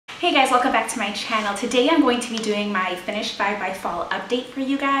Hey guys, welcome back to my channel. Today I'm going to be doing my Finish 5 by Fall update for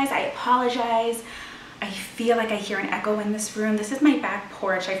you guys. I apologize. I feel like I hear an echo in this room. This is my back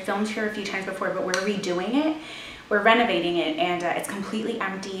porch. I filmed here a few times before, but we're redoing it. We're renovating it and it's completely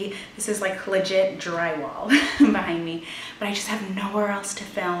empty. This is like legit drywall behind me, but I just have nowhere else to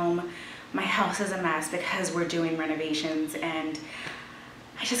film. My house is a mess because we're doing renovations and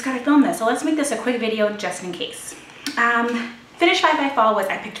I just gotta film this. So let's make this a quick video just in case. Finish 5 by Fall was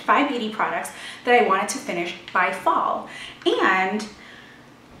I picked 5 beauty products that I wanted to finish by fall. And,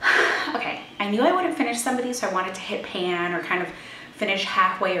 okay, I knew I wouldn't finish some of these, so I wanted to hit pan or kind of finish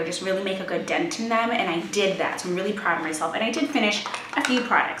halfway or just really make a good dent in them, and I did that, so I'm really proud of myself. And I did finish a few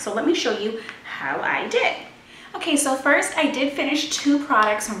products, so let me show you how I did. Okay, so first I did finish 2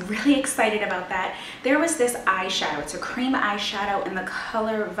 products. I'm really excited about that. There was this eyeshadow. It's a cream eyeshadow in the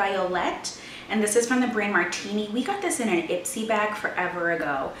color Violet. And this is from the brand Martini. We got this in an Ipsy bag forever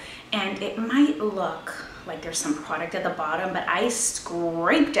ago. And it might look like there's some product at the bottom, but I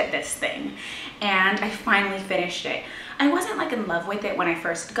scraped at this thing and I finally finished it. I wasn't like in love with it when I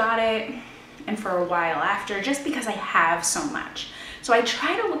first got it and for a while after, just because I have so much. So I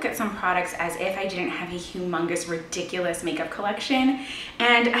try to look at some products as if I didn't have a humongous, ridiculous makeup collection.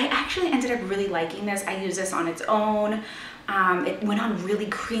 And I actually ended up really liking this. I use this on its own. It went on really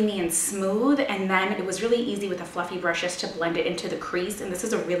creamy and smooth, and then it was really easy with the fluffy brushes to blend it into the crease. And this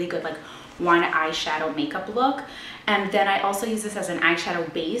is a really good like one eyeshadow makeup look. And then I also use this as an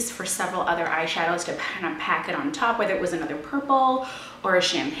eyeshadow base for several other eyeshadows to kind of pack it on top, whether it was another purple or a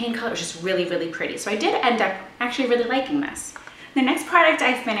champagne color. It was just really, really pretty. So I did end up actually really liking this. The next product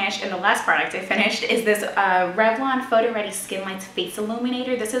I finished, and the last product I finished, is this Revlon Photo Ready Skin Lights Face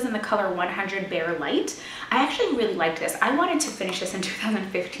Illuminator. This is in the color 100 Bare Light. I actually really liked this. I wanted to finish this in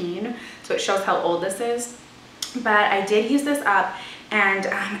 2015, so it shows how old this is. But I did use this up, and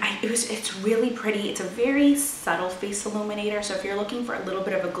it's really pretty. It's a very subtle face illuminator, so if you're looking for a little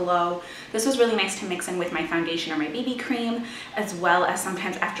bit of a glow, this was really nice to mix in with my foundation or my BB cream, as well as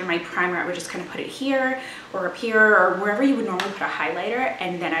sometimes after my primer, I would just kind of put it here or up here or wherever you would normally put a highlighter,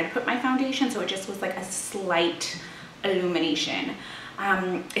 and then I'd put my foundation, so it just was like a slight illumination.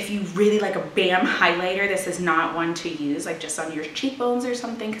 If you really like a bam highlighter, this is not one to use like just on your cheekbones or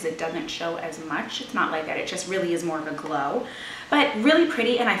something, because it doesn't show as much. It's not like that. It just really is more of a glow, but really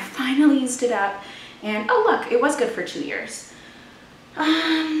pretty. And I finally used it up, and oh look, it was good for 2 years.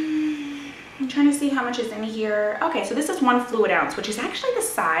 I'm trying to see how much is in here. Okay, so this is 1 fluid ounce, which is actually the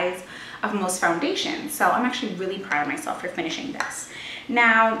size of most foundations. So I'm actually really proud of myself for finishing this.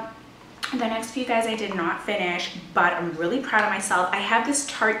 Now, the next few guys I did not finish, but I'm really proud of myself. I have this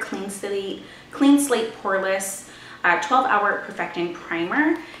Tarte Clean Slate Poreless 12-hour Perfecting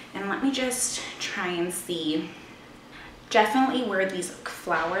Primer. And let me just try and see definitely where these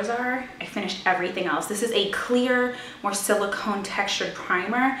flowers are. I finished everything else. This is a clear, more silicone textured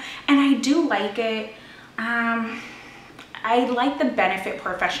primer, and I do like it. I like the Benefit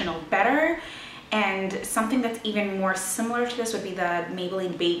Professional better. And something that's even more similar to this would be the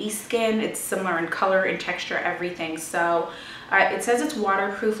Maybelline Baby Skin. It's similar in color and texture, everything. So it says it's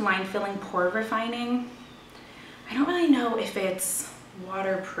waterproof, line filling, pore refining. I don't really know if it's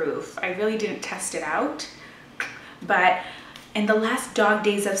waterproof. I really didn't test it out. But in the last dog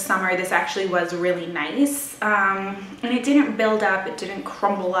days of summer, this actually was really nice. And it didn't build up, it didn't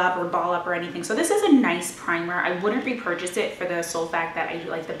crumble up or ball up or anything. So this is a nice primer. I wouldn't repurchase it for the sole fact that I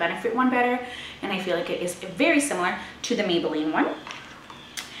like the Benefit one better. And I feel like it is very similar to the Maybelline one.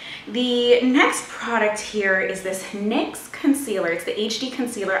 The next product here is this NYX concealer. It's the HD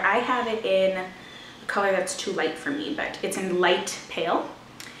concealer. I have it in a color that's too light for me, but it's in light pale.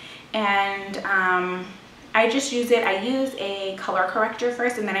 And I just use it. I use a color corrector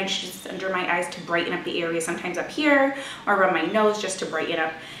first, and then I just use it under my eyes to brighten up the area, sometimes up here, or around my nose just to brighten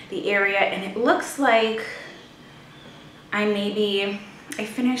up the area. And it looks like I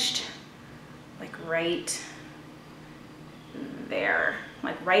finished like right there,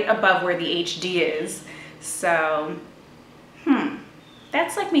 like right above where the HD is. So,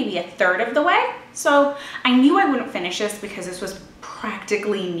 that's like maybe a third of the way. So I knew I wouldn't finish this because this was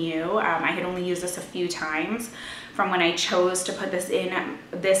practically new. I had only used this a few times from when I chose to put this in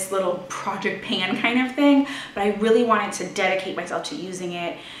this little project pan kind of thing, but I really wanted to dedicate myself to using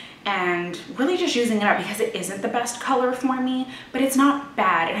it and really just using it up because it isn't the best color for me, but it's not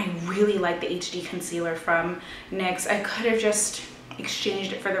bad. And I really like the HD concealer from NYX. I could have just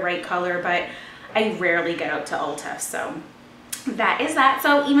exchanged it for the right color, but I rarely get out to Ulta, so that is that.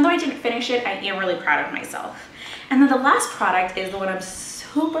 So even though I didn't finish it, I am really proud of myself. And then the last product is the one I'm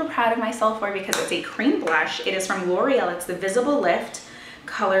super proud of myself for because it's a cream blush. It is from L'Oreal. It's the Visible Lift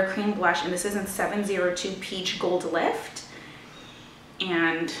color cream blush, and this is in 702 Peach Gold Lift.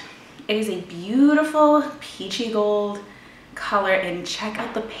 And it is a beautiful peachy gold color, and check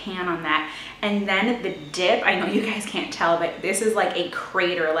out the pan on that. And then the dip, I know you guys can't tell, but this is like a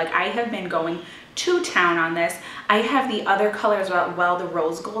crater. Like, I have been going to town on this. I have the other color as well, the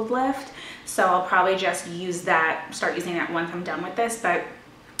rose gold lift, so I'll probably just use that, start using that once I'm done with this. But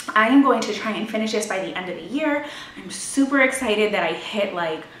I am going to try and finish this by the end of the year. I'm super excited that I hit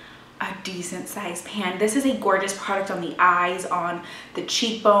like a decent sized pan. This is a gorgeous product on the eyes, on the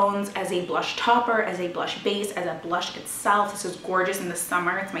cheekbones, as a blush topper, as a blush base, as a blush itself. This is gorgeous in the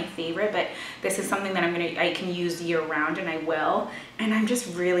summer. It's my favorite, but this is something that I can use year round, and I will. And I'm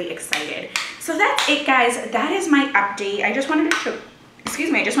just really excited. So that's it, guys. That is my update. I just wanted to show,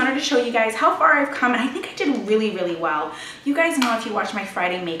 I just wanted to show you guys how far I've come, and I think I did really, really well. You guys know, if you watch my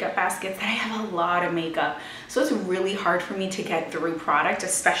Friday makeup baskets, that I have a lot of makeup. So it's really hard for me to get through product,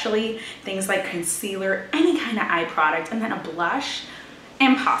 especially things like concealer, any kind of eye product, and then a blush.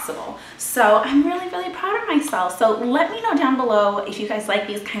 Impossible. So I'm really, really proud of myself. So let me know down below if you guys like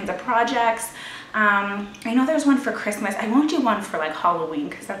these kinds of projects. I know there's one for Christmas. I won't do one for like Halloween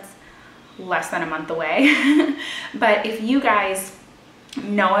because that's less than a month away. But if you guys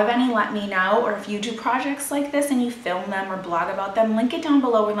know of any, let me know. Or if you do projects like this and you film them or blog about them, link it down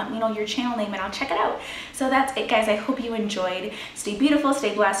below and let me know your channel name and I'll check it out. So that's it, guys. I hope you enjoyed. Stay beautiful,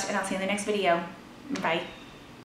 stay blessed, and I'll see you in the next video. Bye.